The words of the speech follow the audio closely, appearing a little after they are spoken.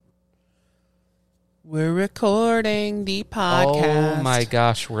We're recording the podcast. Oh my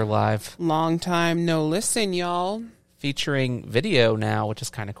gosh, we're live. Long time no listen, y'all. Featuring video now, which is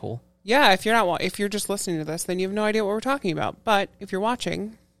kind of cool. Yeah, if you're just listening to this, then you have no idea what we're talking about. But if you're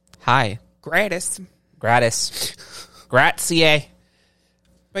watching, hi. gratis. Grazie.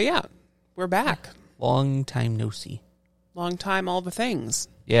 But yeah, we're back. Long time no see. Long time, all the things.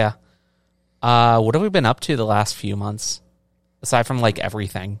 Yeah. What have we been up to the last few months? Aside from like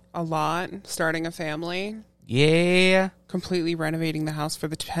everything. A lot. Starting a family. Yeah. Completely renovating the house for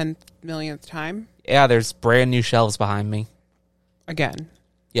the 10th millionth time. Yeah, there's brand new shelves behind me. Again.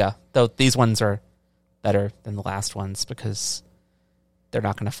 Yeah, though these ones are better than the last ones because they're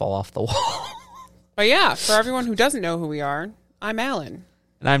not going to fall off the wall. But yeah, for everyone who doesn't know who we are, I'm Alan.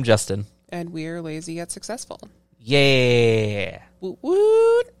 And I'm Justin. And we're lazy yet successful. Yeah. Woot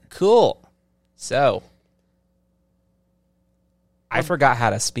woot. Cool. So, I forgot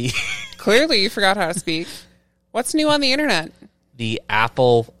how to speak. Clearly you forgot how to speak. What's new on the internet? The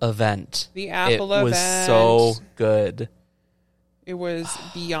Apple event. The Apple event. It was so good. It was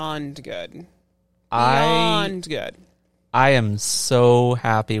beyond good. I am so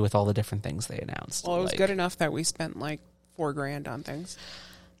happy with all the different things they announced. Well, it was good enough that we spent like $4,000 on things.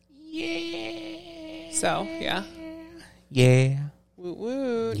 Yeah. So, yeah. Yeah. Woot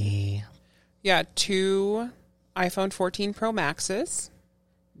woot. Yeah. Yeah, 2 iPhone 14 Pro Maxes.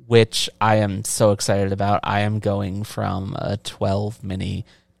 Which I am so excited about. I am going from a 12 mini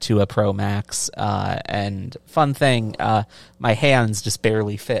to a Pro Max. And fun thing, my hands just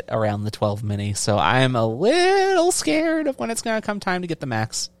barely fit around the 12 mini. So I am a little scared of when it's going to come time to get the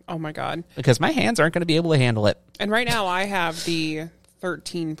Max. Oh my God. Because my hands aren't going to be able to handle it. And right now I have the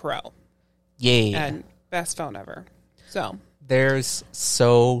 13 Pro. Yeah. And best phone ever. So. There's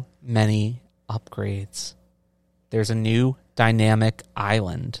so many upgrades. There's a new dynamic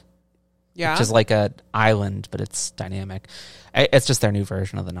island. Yeah. Which is like an island, but it's dynamic. It's just their new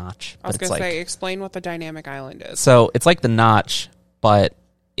version of the notch. I was going to say, explain what the dynamic island is. So it's like the notch, but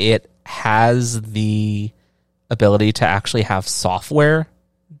it has the ability to actually have software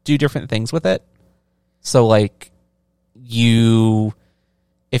do different things with it. So like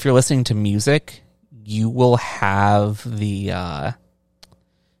if you're listening to music, you will have a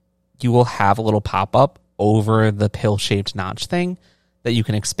little pop-up over the pill-shaped notch thing that you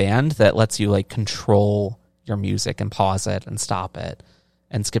can expand that lets you like control your music and pause it and stop it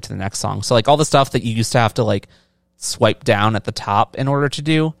and skip to the next song. So like all the stuff that you used to have to like swipe down at the top in order to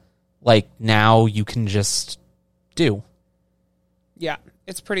do, like now you can just do. Yeah,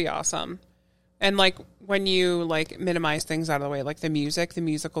 it's pretty awesome. And like when you like minimize things out of the way, like the music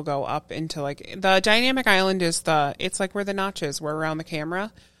will go up into like the dynamic island it's like where the notches were around the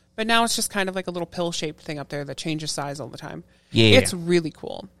camera. But now it's just kind of like a little pill-shaped thing up there that changes size all the time. Yeah. It's really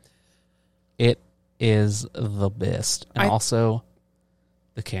cool. It is the best. And also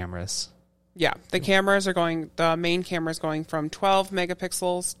the cameras. Yeah. The main camera is going from 12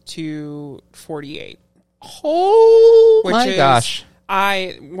 megapixels to 48. Oh my gosh.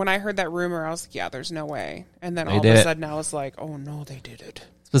 When I heard that rumor, I was like, yeah, there's no way. And then all of a sudden I was like, oh no, they did it.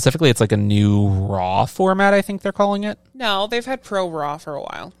 Specifically, it's like a new RAW format, I think they're calling it. No, they've had Pro RAW for a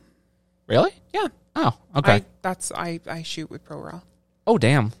while. Really? Yeah. Oh, okay. I shoot with Pro RAW. Oh,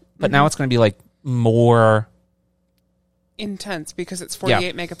 damn. But now it's going to be like more intense because it's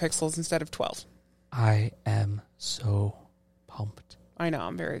 48 megapixels instead of 12. I am so pumped. I know.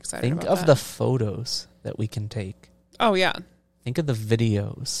 I'm very excited Think about of the photos that we can take. Oh, yeah. Think of the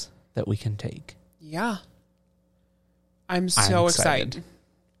videos that we can take. Yeah. I'm so excited.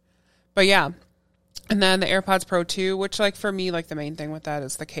 But yeah. And then the AirPods Pro 2, which like for me, like the main thing with that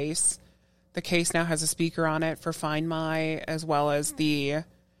is the case. The case now has a speaker on it for Find My, as well as the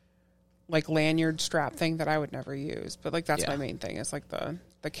like lanyard strap thing that I would never use. But like that's my main thing is like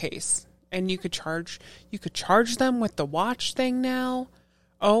the case. And you could charge them with the watch thing now.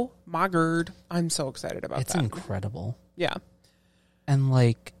 Oh my god. I'm so excited about that. It's incredible. Yeah. And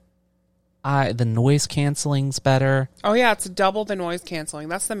like the noise canceling's better. Oh yeah, it's double the noise canceling.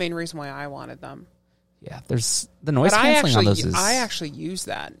 That's the main reason why I wanted them. Yeah, there's the noise canceling on those. I actually use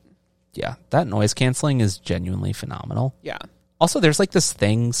that. Yeah, that noise canceling is genuinely phenomenal. Yeah. Also, there's like this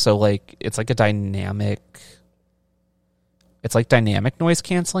thing, so like it's like dynamic noise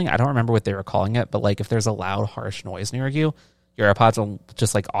canceling. I don't remember what they were calling it, but like if there's a loud, harsh noise near you, your AirPods will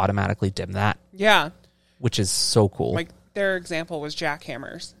just like automatically dim that. Yeah. Which is so cool. Like their example was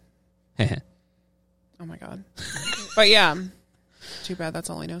jackhammers. Oh my god. But yeah. Too bad that's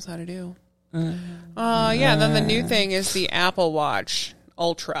all he knows how to do. Yeah, and then the new thing is the Apple Watch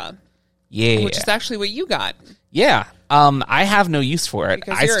Ultra. Yeah. Which is actually what you got. Yeah. I have no use for it.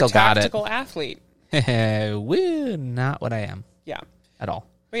 Because I you're still a got it. tactical athlete. Woo, not what I am. Yeah. At all.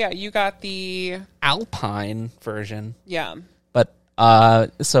 But yeah, you got the Alpine version. Yeah. But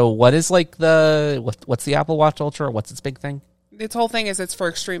so what is like what's the Apple Watch Ultra? What's its big thing? Its whole thing is it's for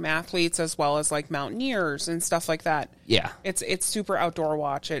extreme athletes as well as like mountaineers and stuff like that. Yeah. It's super outdoor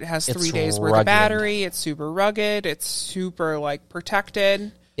watch. It has 3 It's days worth rugged. of battery. It's super rugged. It's super like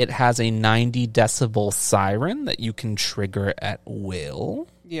protected. It has a 90 decibel siren that you can trigger at will.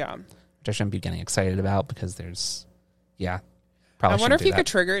 Yeah. Which I shouldn't be getting excited about because there's I probably wonder if shouldn't you do could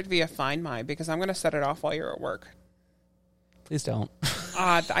trigger it via Find My because I'm going to set it off while you're at work. Please don't.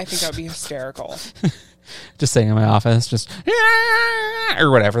 I think that would be hysterical. Just sitting in my office, just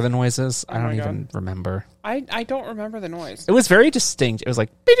or whatever the noise is. I don't my even remember. I don't remember the noise. It was very distinct. It was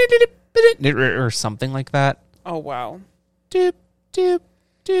like or something like that. Oh, wow. Doop, doop,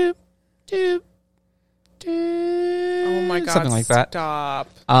 doop, doop, doop. Oh, my God. Something like that. Stop.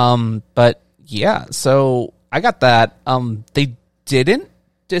 But yeah, so I got that. They didn't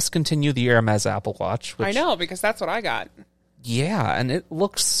discontinue the Hermes Apple Watch. Which, I know, because that's what I got. Yeah, and it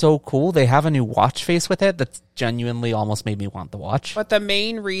looks so cool. They have a new watch face with it that's genuinely almost made me want the watch. But the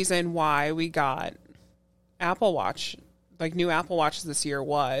main reason why we got Apple Watch, like new Apple Watches this year,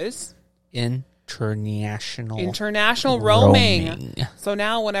 was international roaming. So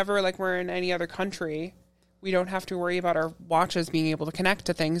now whenever like we're in any other country, we don't have to worry about our watches being able to connect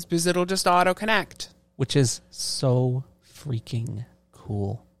to things because it'll just auto connect. Which is so freaking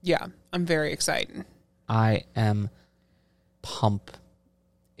cool. Yeah, I'm very excited. I am pumped.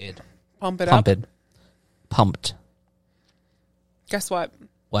 Pump it up. Pumped. Guess what?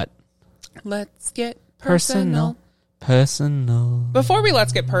 What? Let's get personal. Before we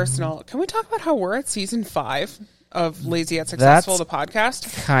let's get personal, can we talk about how we're at season 5 of Lazy Yet Successful, the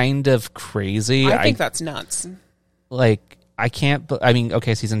podcast? Kind of crazy. I think that's nuts. Like, I can't. I mean,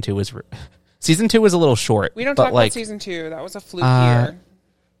 okay, season 2 was a little short. We don't but talk like, about season 2. That was a fluke year.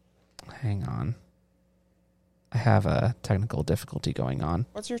 Hang on. I have a technical difficulty going on.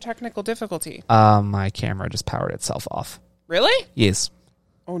 What's your technical difficulty? My camera just powered itself off. Really? Yes.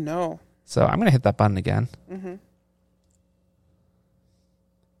 Oh, no. So I'm going to hit that button again. Mm-hmm.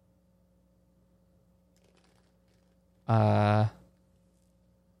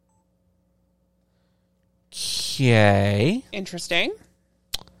 Okay. Interesting.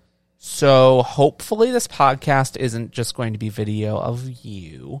 So hopefully this podcast isn't just going to be video of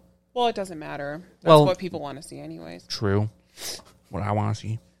you. Well, it doesn't matter. That's what people want to see anyways. True. What I want to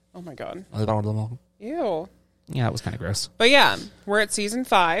see. Oh, my God. Yeah, Ew. that was kind of gross. But yeah, we're at season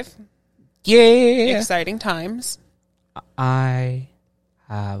 5. Yeah. Exciting times. I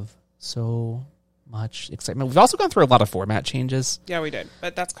have so much excitement. We've also gone through a lot of format changes. Yeah, we did.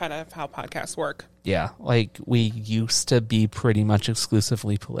 But that's kind of how podcasts work. Yeah, like we used to be pretty much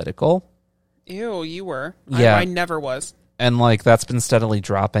exclusively political. Ew, you were. Yeah. I never was. And like that's been steadily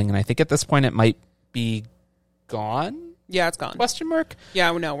dropping. And I think at this point it might be gone? Yeah, it's gone. Question mark?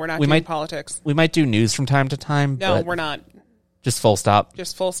 Yeah, no, we're not doing politics. We might do news from time to time. No, but we're not. Just full stop.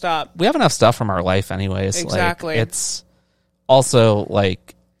 Just full stop. We have enough stuff from our life anyways. Exactly. Like, it's also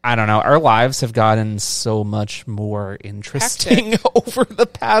like, I don't know, our lives have gotten so much more interesting over the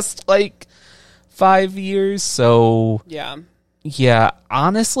past like 5 years. So yeah,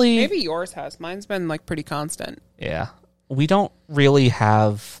 honestly, maybe yours has. Mine's been like pretty constant. Yeah. We don't really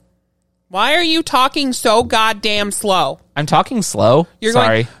have. Why are you talking so goddamn slow? I'm talking slow. You're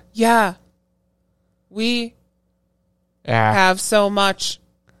Sorry. Going, yeah. We have so much.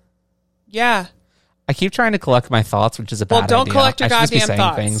 Yeah. I keep trying to collect my thoughts, which is a bad idea. Well, don't collect your goddamn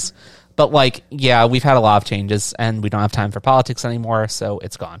thoughts. Things. But like, yeah, we've had a lot of changes and we don't have time for politics anymore, so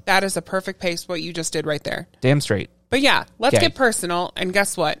it's gone. That is a perfect pace what you just did right there. Damn straight. But yeah, let's get personal. And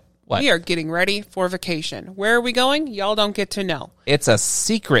guess what? What? We are getting ready for vacation. Where are we going? Y'all don't get to know. It's a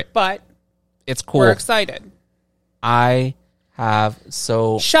secret. But it's cool. We're excited. I have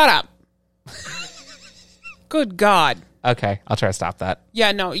so... Shut up. Good God. Okay, I'll try to stop that.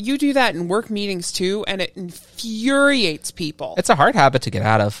 Yeah, no, you do that in work meetings too, and it infuriates people. It's a hard habit to get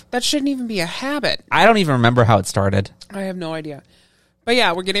out of. That shouldn't even be a habit. I don't even remember how it started. I have no idea. But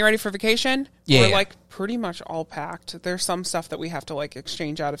yeah, we're getting ready for vacation. Yeah. We're like pretty much all packed. There's some stuff that we have to like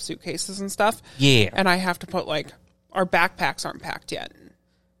exchange out of suitcases and stuff. Yeah. And I have to put like, our backpacks aren't packed yet.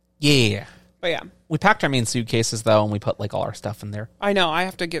 Yeah. But yeah. We packed our main suitcases though, and we put like all our stuff in there. I know. I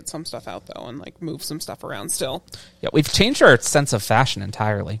have to get some stuff out though and like move some stuff around still. Yeah, we've changed our sense of fashion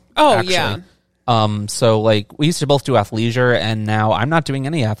entirely. Oh, actually. yeah. So like we used to both do athleisure, and now I'm not doing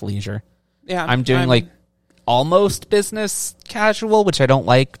any athleisure. Yeah. I'm doing like almost business casual, which I don't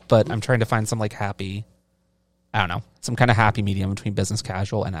like, but I'm trying to find some like happy, I don't know, some kind of happy medium between business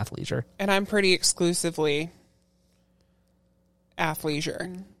casual and athleisure. And I'm pretty exclusively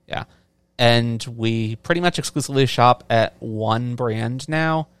athleisure. Yeah. And we pretty much exclusively shop at one brand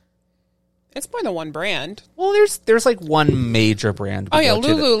now. It's more than one brand. Well, there's like one major brand. Oh yeah,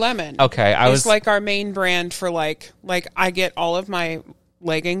 Lululemon. Okay, it's like our main brand for like I get all of my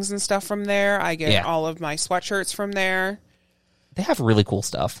leggings and stuff from there. I get all of my sweatshirts from there. They have really cool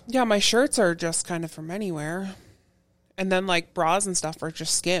stuff. Yeah, my shirts are just kind of from anywhere. And then like bras and stuff are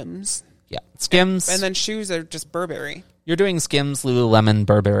just Skims. Yeah, Skims. And then shoes are just Burberry. You're doing Skims, Lululemon,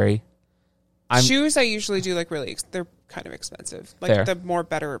 Burberry. Shoes I usually do like they're kind of expensive. Like Fair. the more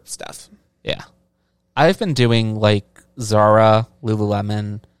better stuff. Yeah. I've been doing like Zara,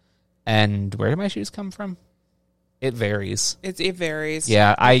 Lululemon, and where do my shoes come from? It varies. It varies.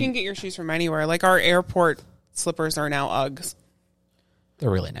 Yeah, you can get your shoes from anywhere. Like our airport slippers are now Uggs. They're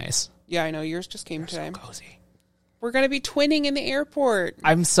really nice. Yeah, I know. Yours just came today. So cozy. We're going to be twinning in the airport.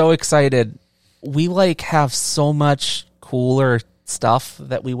 I'm so excited. We like have so much cooler stuff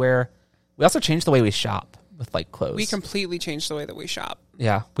that we wear. We also changed the way we shop with like clothes. We completely changed the way that we shop.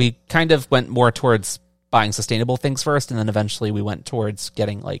 Yeah, we kind of went more towards buying sustainable things first, and then eventually we went towards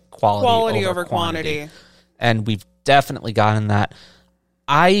getting like quality over quantity. And we've definitely gotten that.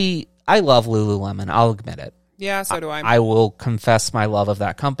 I love Lululemon. I'll admit it. Yeah, so do I. I will confess my love of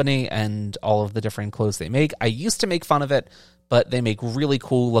that company and all of the different clothes they make. I used to make fun of it, but they make really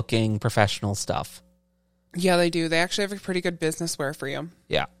cool looking professional stuff. Yeah, they do. They actually have a pretty good business wear for you.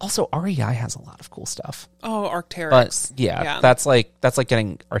 Yeah. Also, REI has a lot of cool stuff. Oh, Arc'teryx. But yeah, that's like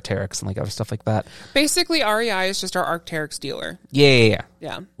getting Arc'teryx and like other stuff like that. Basically, REI is just our Arc'teryx dealer. Yeah.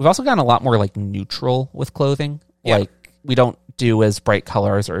 We've also gotten a lot more like neutral with clothing. Yeah. Like we don't do as bright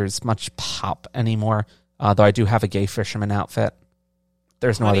colors or as much pop anymore. Though I do have a gay fisherman outfit.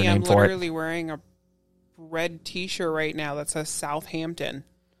 There's no other name for it. I'm literally wearing a red T-shirt right now that says Southampton.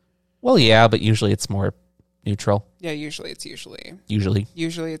 Well, yeah, but usually it's more neutral. Yeah, usually it's usually. Usually Pretty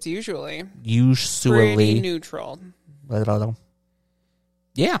neutral.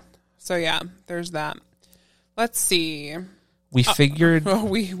 Yeah. So yeah, there's that. Let's see. We figured...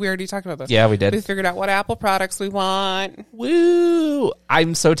 we already talked about this. Yeah, we did. We figured out what Apple products we want. Woo!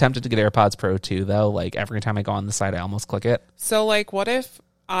 I'm so tempted to get AirPods Pro 2, though. Like, every time I go on the site, I almost click it. So, like, what if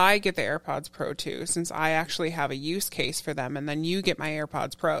I get the AirPods Pro 2, since I actually have a use case for them, and then you get my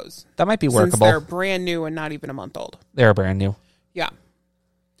AirPods Pros? That might be workable. Since they're brand new and not even a month old. They're brand new. Yeah.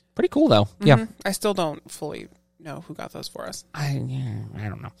 Pretty cool, though. Mm-hmm. Yeah. I still don't fully know who got those for us. I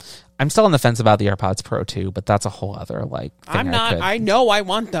don't know. I'm still on the fence about the AirPods Pro 2, but that's a whole other like thing. I'm not. I know I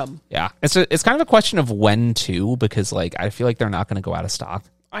want them. Yeah, it's kind of a question of when to, because like I feel like they're not going to go out of stock.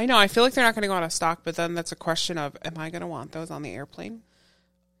 I know. I feel like they're not going to go out of stock, but then that's a question of, am I going to want those on the airplane?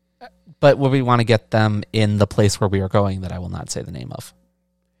 But would we want to get them in the place where we are going that I will not say the name of?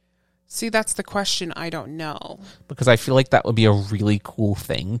 See, that's the question. I don't know. Because I feel like that would be a really cool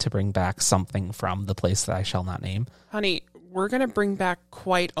thing to bring back something from the place that I shall not name. Honey, we're going to bring back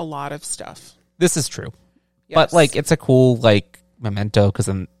quite a lot of stuff. This is true. Yes. But like it's a cool like memento, because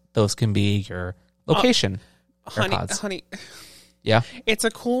then those can be your location. Honey. Yeah. It's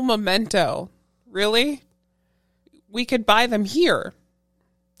a cool memento. Really? We could buy them here.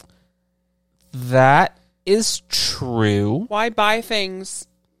 That is true. Why buy things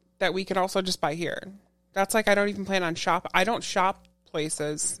that we could also just buy here? That's like, I don't even plan on I don't shop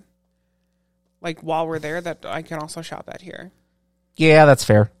places like while we're there that I can also shop at here. Yeah, that's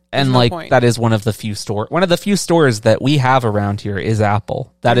fair. And no like point. that is one of the few stores that we have around here is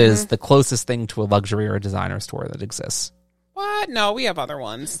Apple. That is the closest thing to a luxury or a designer store that exists. What? No, we have other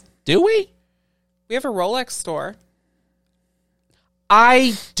ones. Do we? We have a Rolex store.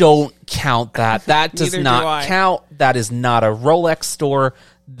 I don't count that. That does Neither not do I. count. That is not a Rolex store.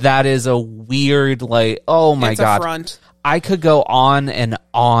 That is a weird, like, oh my It's God. a front. I could go on and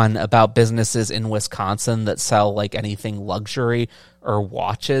on about businesses in Wisconsin that sell like anything luxury or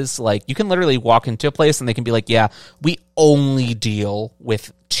watches. Like you can literally walk into a place and they can be like, yeah, we only deal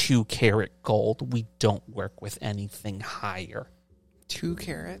with 2-carat gold. We don't work with anything higher.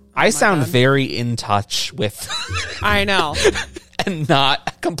 2-carat? I sound very in touch with I know. and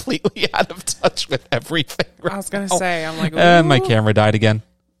not completely out of touch with everything. I was going to say, I'm like, And my ooh. camera died again.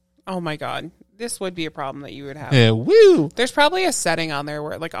 Oh my God. This would be a problem that you would have. Woo! There's probably a setting on there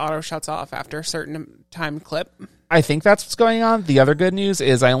where it like auto shuts off after a certain time clip. I think that's what's going on. The other good news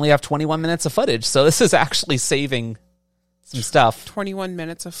is I only have 21 minutes of footage, so this is actually saving some stuff. 21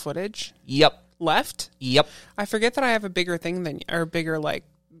 minutes of footage Yep. left. Yep. I forget that I have a bigger thing bigger like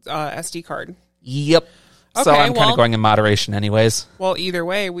SD card. Yep. So Okay, I'm kind of going in moderation anyways. Well, either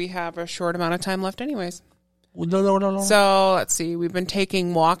way, we have a short amount of time left anyways. No. So let's see. We've been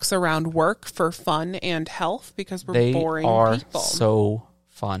taking walks around work for fun and health because we're boring people. So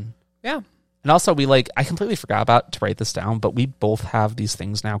fun. Yeah. And also, I completely forgot to write this down, but we both have these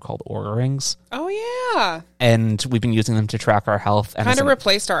things now called Oura Rings. Oh, yeah. And we've been using them to track our health. And kind of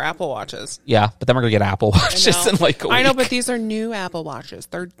replaced our Apple Watches. Yeah, but then we're going to get Apple Watches in like a week. I know, but these are new Apple Watches.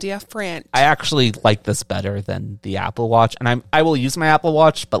 They're different. I actually like this better than the Apple Watch. And I will use my Apple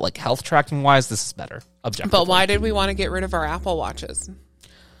Watch, but health tracking wise, this is better. Objectively. But why did we want to get rid of our Apple Watches?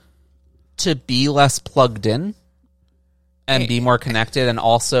 To be less plugged in. And be more connected, and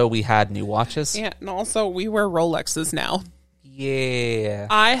also we had new watches. Yeah, and also we wear Rolexes now. Yeah.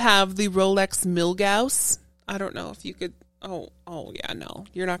 I have the Rolex Milgauss. I don't know if you could... Oh, yeah, no.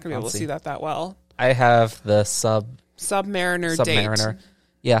 You're not going to be able to see that well. I have the Submariner date.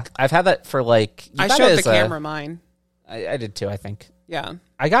 Yeah, I've had that for I showed the camera mine. I did too, I think. Yeah.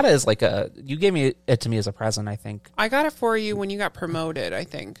 I got it as you gave it to me as a present, I think. I got it for you when you got promoted, I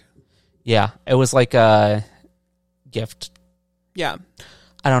think. Yeah, it was like a gift. Yeah.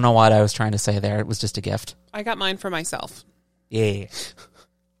 I don't know what I was trying to say there. It was just a gift. I got mine for myself. Yeah.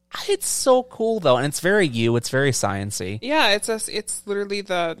 It's so cool though, and it's very you. It's very sciencey. Yeah, it's literally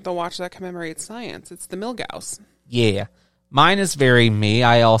the watch that commemorates science. It's the Milgauss. Yeah. Mine is very me.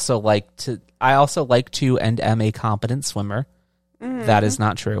 I also like to and am a competent swimmer. Mm-hmm. That is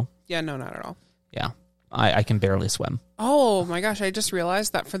not true. Yeah, no, not at all. Yeah. I can barely swim. Oh my gosh, I just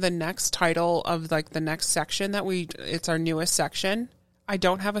realized that for the next title of the next section it's our newest section, I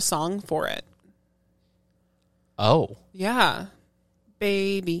don't have a song for it. Oh. Yeah.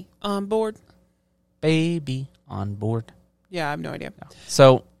 Baby on board. Baby on board. Yeah, I have no idea. No.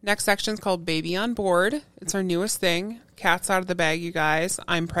 So next section's called Baby on Board. It's our newest thing. Cat's out of the bag, you guys.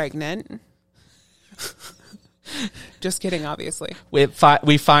 I'm pregnant. Just kidding, obviously. We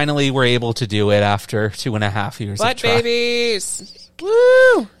finally were able to do it after 2.5 years Butt of trying. babies.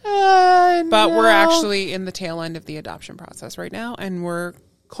 Woo! But we're actually in the tail end of the adoption process right now, and we're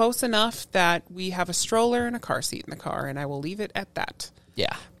close enough that we have a stroller and a car seat in the car, and I will leave it at that.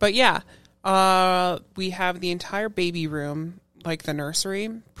 Yeah. But yeah, we have the entire baby room, like the nursery,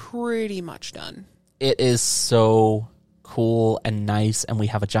 pretty much done. It is so cool and nice, and we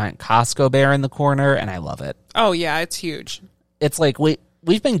have a giant Costco bear in the corner, and I love it. Oh yeah, it's huge. It's we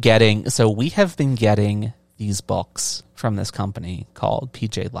have been getting these books from this company called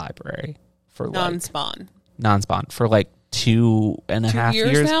PJ Library for non-spawn for 2.5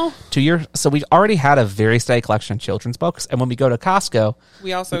 years now. 2 years. So we've already had a very steady collection of children's books, and when we go to Costco,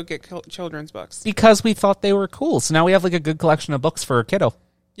 we also get children's books because we thought they were cool. So now we have a good collection of books for a kiddo.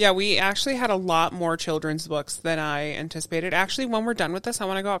 Yeah, we actually had a lot more children's books than I anticipated. Actually, when we're done with this, I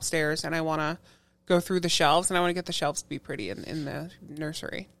want to go upstairs and I want to go through the shelves, and I want to get the shelves to be pretty in the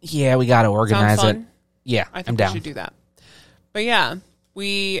nursery. Yeah, we got to organize it. Yeah, I think I'm down. We should do that. But yeah,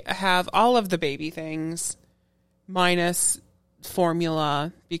 we have all of the baby things minus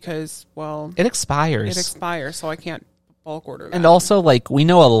formula because, well... It expires. So I can't bulk order that. And also, we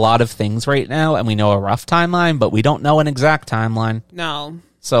know a lot of things right now, and we know a rough timeline, but we don't know an exact timeline. No.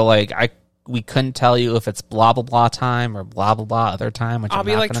 So, we couldn't tell you if it's blah, blah, blah time or blah, blah, blah other time, which I'll I'm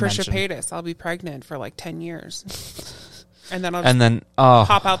be not like Trisha mention. Paytas. I'll be pregnant for 10 years. And then I'll just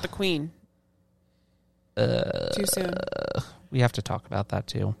pop out the queen. Too soon. We have to talk about that,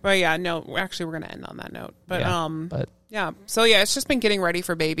 too. But yeah, no, actually, we're going to end on that note. But, yeah. So, yeah, it's just been getting ready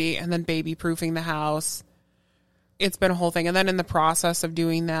for baby and then baby-proofing the house. It's been a whole thing. And then in the process of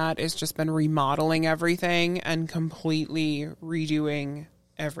doing that, it's just been remodeling everything and completely redoing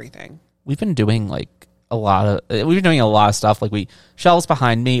everything. We've been doing a lot of stuff. Shelves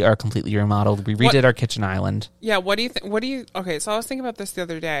behind me are completely remodeled. We redid our kitchen island. Yeah. Okay. So I was thinking about this the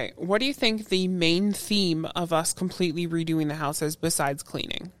other day. What do you think the main theme of us completely redoing the house is besides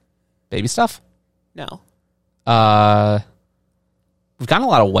cleaning? Baby stuff? No. We've gotten a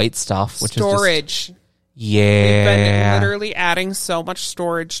lot of white stuff, which storage. Is yeah. We've been literally adding so much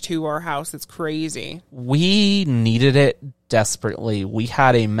storage to our house. It's crazy. We needed it desperately. We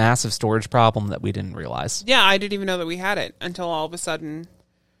had a massive storage problem that we didn't realize. Yeah, I didn't even know that we had it until all of a sudden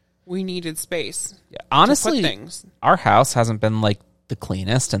we needed space. Yeah, honestly, to put things. Our house hasn't been the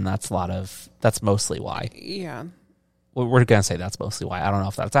cleanest, and that's mostly why. Yeah. We're going to say that's mostly why. I don't know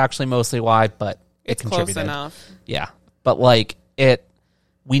if that's actually mostly why, but it's close enough. Yeah. But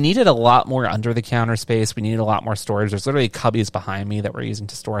we needed a lot more under the counter space. We needed a lot more storage. There's literally cubbies behind me that we're using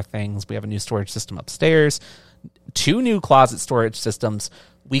to store things. We have a new storage system upstairs, 2 new closet storage systems.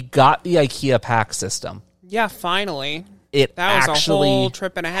 We got the IKEA pack system. Yeah, finally. That was actually a whole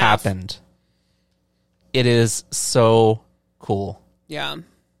trip and a half. Happened. It is so cool. Yeah.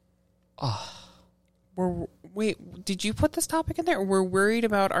 Oh. Wait, did you put this topic in there? We're worried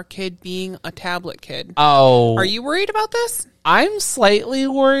about our kid being a tablet kid. Oh. Are you worried about this? I'm slightly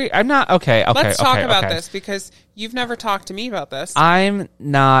worried. I'm not. Okay. Let's talk about this because you've never talked to me about this. I'm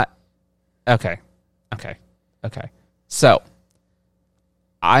not. Okay. So,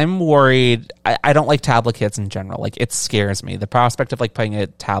 I'm worried. I don't like tablet kids in general. Like, it scares me. The prospect of, like, putting a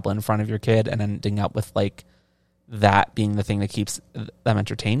tablet in front of your kid and ending up with, like, that being the thing that keeps them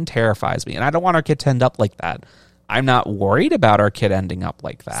entertained terrifies me. And I don't want our kid to end up like that. I'm not worried about our kid ending up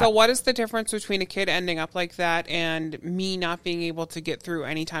like that. So what is the difference between a kid ending up like that and me not being able to get through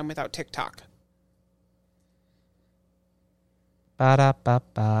any time without TikTok?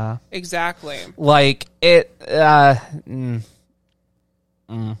 Ba-da-ba-ba. Exactly. Like, it...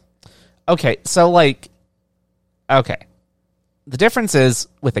 Okay, so, like... Okay. The difference is,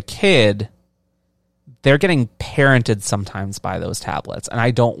 with a kid... they're getting parented sometimes by those tablets, and I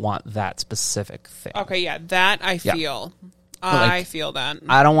don't want that specific thing. Okay, yeah, that I feel. Yeah. I feel that.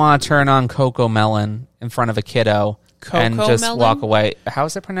 I don't want to turn on Cocomelon in front of a kiddo and just walk away. How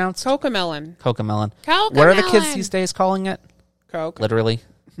is it pronounced? Cocomelon. Cocomelon. What are the kids these days calling it? Coke. Literally.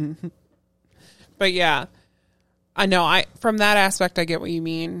 But yeah, I know. From that aspect, I get what you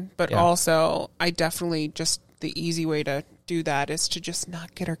mean. But also, I definitely just the easy way to do that is to just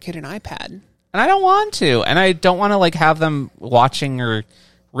not get our kid an iPad. And I don't want to. And I don't want to like have them watching or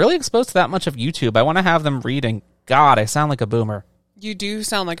really exposed to that much of YouTube. I want to have them reading. God, I sound like a boomer. You do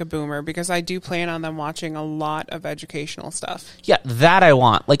sound like a boomer because I do plan on them watching a lot of educational stuff. Yeah, that I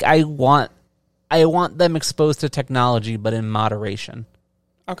want. Like I want them exposed to technology, but in moderation.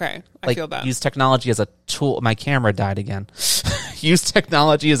 Okay, I feel that. Use technology as a tool. My camera died again. Use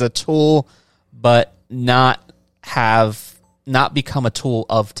technology as a tool, but not become a tool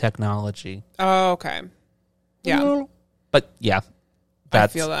of technology. Oh, okay. Yeah. But yeah, I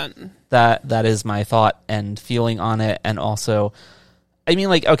feel that is my thought and feeling on it. And also, I mean,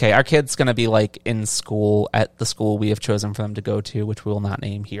 like, okay, our kid's going to be like in school at the school we have chosen for them to go to, which we will not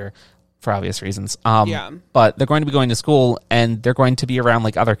name here for obvious reasons. But they're going to be going to school and they're going to be around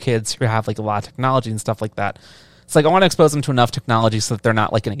like other kids who have like a lot of technology and stuff like that. It's like I want to expose them to enough technology so that they're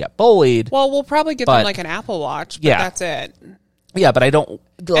not like going to get bullied. Well, we'll probably get them like an Apple Watch, but that's it. Yeah, but I don't...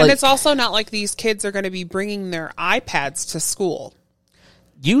 and it's also not like these kids are going to be bringing their iPads to school.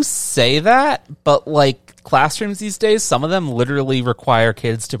 You say that, but like classrooms these days, some of them literally require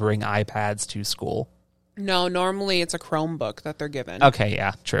kids to bring iPads to school. No, normally it's a Chromebook that they're given. Okay,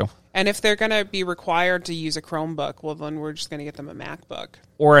 yeah, true. And if they're going to be required to use a Chromebook, well, then we're just going to get them a MacBook.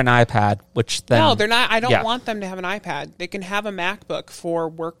 Or an iPad, which then... No, they're not. I don't want them to have an iPad. They can have a MacBook for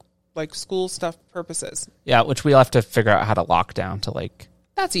work, like school stuff purposes. Yeah, which we'll have to figure out how to lock down to like...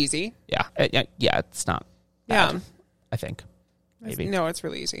 That's easy. Yeah, it's not bad, I think. Maybe. It's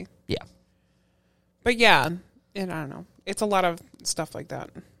really easy. Yeah. But yeah, and I don't know. It's a lot of stuff like that.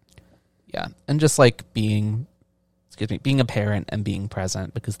 Yeah, and just like being a parent and being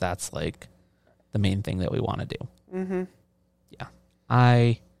present, because that's like the main thing that we want to do. Mm-hmm. Yeah.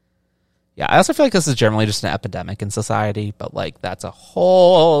 I also feel like this is generally just an epidemic in society, but like that's a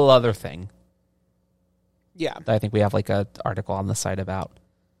whole other thing. Yeah. That I think we have like an article on the site about.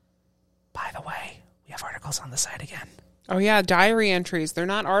 By the way, we have articles on the site again. Oh yeah, diary entries. They're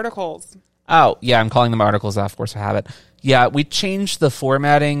not articles. Oh, yeah, I'm calling them articles of course I have it. Yeah, we changed the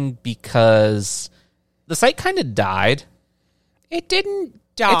formatting because the site kind of died. It didn't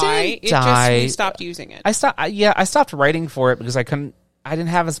die. We stopped using it. I stopped writing for it because I didn't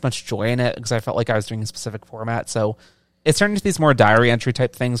have as much joy in it because I felt like I was doing a specific format. So it's turned into these more diary entry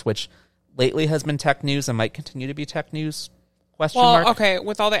type things, which lately has been tech news and might continue to be tech news. Okay,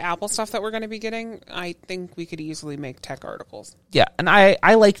 with all the Apple stuff that we're going to be getting, I think we could easily make tech articles. Yeah, and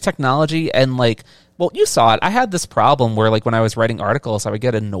I like technology, and like, well, you saw it. I had this problem where like when I was writing articles, I would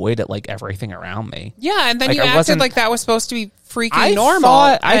get annoyed at like everything around me. Yeah, and then like, you acted like that was supposed to be freaking normal.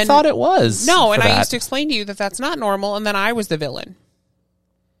 I thought it was. No, and I used to explain to you that that's not normal, and then I was the villain.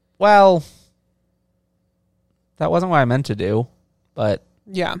 Well, that wasn't what I meant to do, but...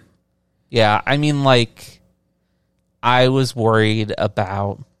 Yeah. Yeah, I mean, like... I was worried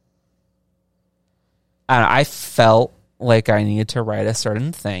about... I felt like I needed to write a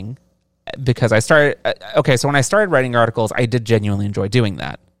certain thing because I started... Okay, so when I started writing articles, I did genuinely enjoy doing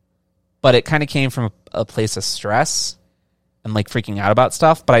that. But it kind of came from a place of stress and like freaking out about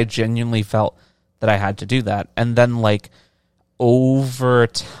stuff, but I genuinely felt that I had to do that. And then like over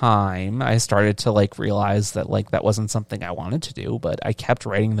time, I started to like realize that like that wasn't something I wanted to do, but I kept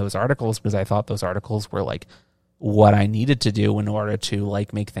writing those articles because I thought those articles were like what I needed to do in order to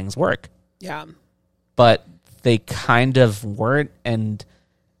like make things work. Yeah. But they kind of weren't, and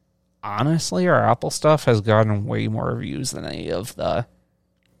honestly, our Apple stuff has gotten way more reviews than any of the.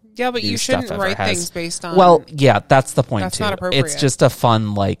 Yeah, but you shouldn't write things based on. Well, yeah, that's the point. That's too. not appropriate. It's just a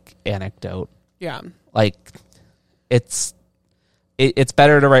fun like anecdote. Yeah, like it's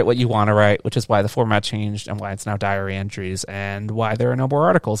better to write what you want to write, which is why the format changed and why it's now diary entries and why there are no more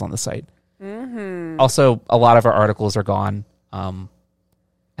articles on the site. Mm-hmm. Also, a lot of our articles are gone. I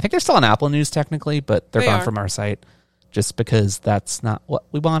think they're still on Apple News technically, but they're gone from our site just because that's not what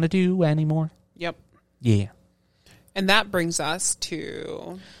we want to do anymore. Yep. Yeah. And that brings us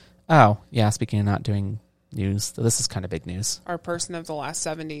to... Oh, yeah, speaking of not doing news, this is kind of big news. Our person of the last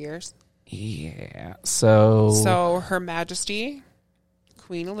 70 years. Yeah. So Her Majesty,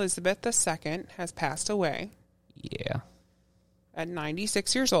 Queen Elizabeth II, has passed away. Yeah. At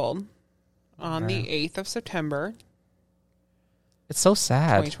 96 years old on the 8th of September. It's so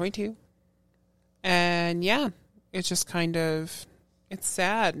sad. 2022. And yeah, it's just kind of... It's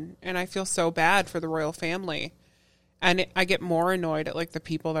sad. And I feel so bad for the royal family. And I get more annoyed at like the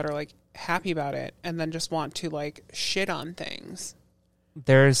people that are like happy about it and then just want to like shit on things.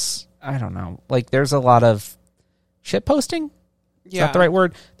 I don't know, like there's a lot of shit posting. Is that the right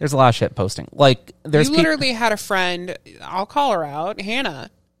word? There's a lot of shit posting. Like there's you literally had a friend, I'll call her out,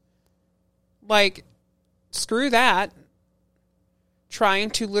 Hannah. Like, screw that. Trying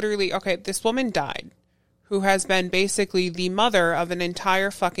to literally, okay, this woman died who has been basically the mother of an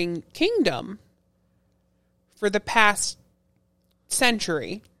entire fucking kingdom for the past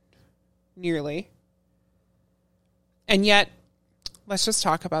century, nearly. And yet, let's just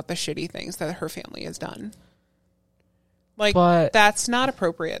talk about the shitty things that her family has done. Like, that's not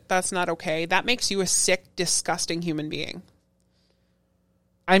appropriate. That's not okay. That makes you a sick, disgusting human being.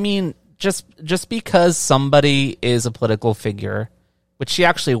 I mean, just because somebody is a political figure, which she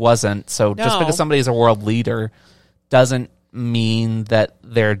actually wasn't, so just because somebody is a world leader doesn't mean that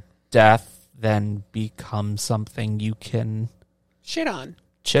their death then becomes something you can shit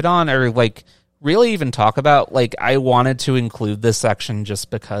on or like really even talk about. Like, I wanted to include this section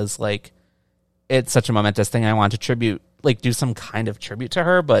just because like it's such a momentous thing. I wanted to do some kind of tribute to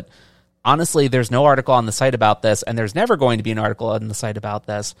her, but honestly, there's no article on the site about this, and there's never going to be an article on the site about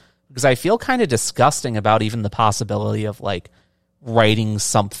this because I feel kind of disgusting about even the possibility of like writing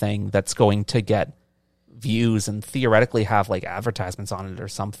something that's going to get views and theoretically have like advertisements on it or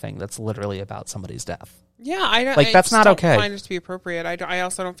something that's literally about somebody's death. Yeah, I don't like that's not okay. I find it to be appropriate. I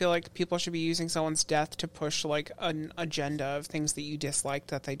also don't feel like people should be using someone's death to push like an agenda of things that you disliked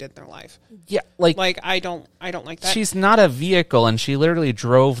that they did in their life. Yeah, like I don't like that. She's not a vehicle, and she literally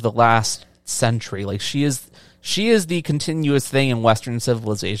drove the last century. Like she is the continuous thing in Western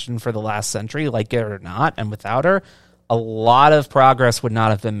civilization for the last century, like it or not. And without her, a lot of progress would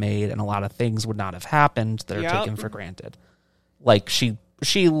not have been made, and a lot of things would not have happened that are taken for granted. Like she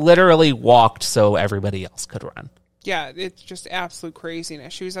literally walked so everybody else could run. Yeah, it's just absolute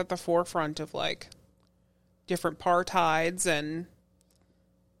craziness. She was at the forefront of like different apartheids and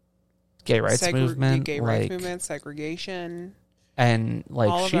gay rights movement, segregation, and like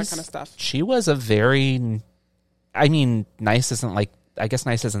all of that kind of stuff. She was a very, I mean, nice isn't like, I guess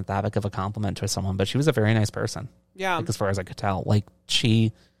nice isn't that big of a compliment to someone, but she was a very nice person. Yeah. Like, as far as I could tell, like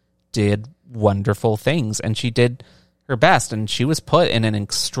she did wonderful things and she did her best, and she was put in an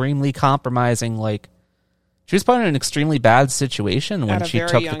extremely compromising, like she was put in an extremely bad situation when she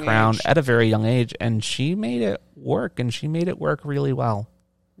took the crown at a very young age, and she made it work, and she made it work really well.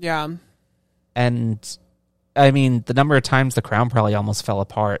 Yeah. And I mean, the number of times the crown probably almost fell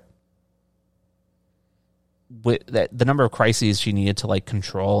apart, with the number of crises she needed to like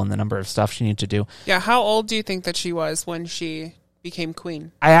control and the number of stuff she needed to do. Yeah. How old do you think that she was when she became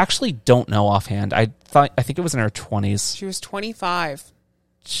queen? I actually don't know offhand. I think it was in her 20s. She was 25.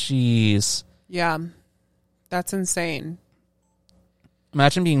 Jeez. Yeah. That's insane.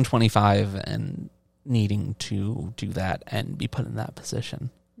 Imagine being 25 and needing to do that and be put in that position.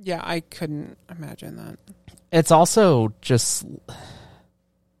 Yeah, I couldn't imagine that. It's also just,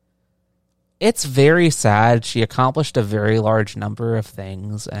 it's very sad. She accomplished a very large number of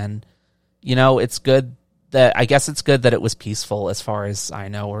things, and you know, it's good that, I guess it's good that it was peaceful as far as I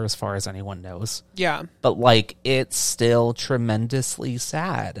know, or as far as anyone knows. Yeah. But like, it's still tremendously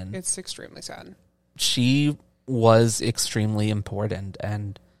sad, and it's extremely sad. She was extremely important,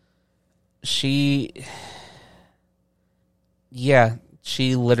 and she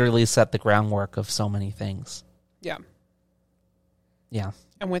literally set the groundwork of so many things. Yeah. Yeah.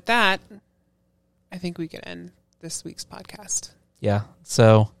 And with that, I think we can end this week's podcast. Yeah.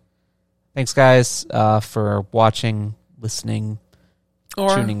 So thanks, guys, for watching, listening,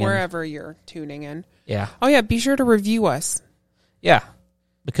 or tuning wherever you're tuning in. Yeah. Oh, yeah. Be sure to review us. Yeah.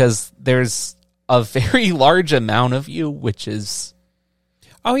 because there's a very large amount of you, which is...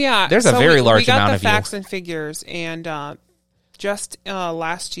 Oh, yeah. There's a very large amount of you. We got the facts and figures, and just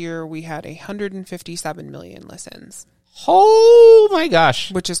last year we had 157 million listens. Oh, my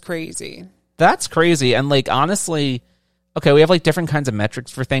gosh. Which is crazy. That's crazy. And, like, honestly... Okay, we have like different kinds of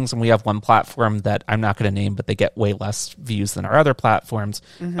metrics for things, and we have one platform that I'm not going to name, but they get way less views than our other platforms.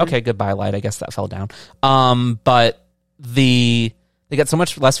 Mm-hmm. Okay, goodbye, Light. I guess that fell down. But they get so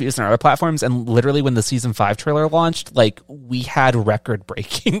much less views than our other platforms, and literally when the season 5 trailer launched, like we had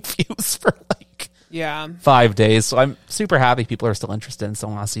record-breaking views for like 5 days. So I'm super happy people are still interested and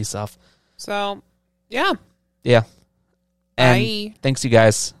still want to see stuff. So, yeah. Yeah. And Bye. thanks, you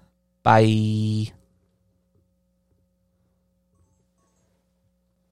guys. Bye.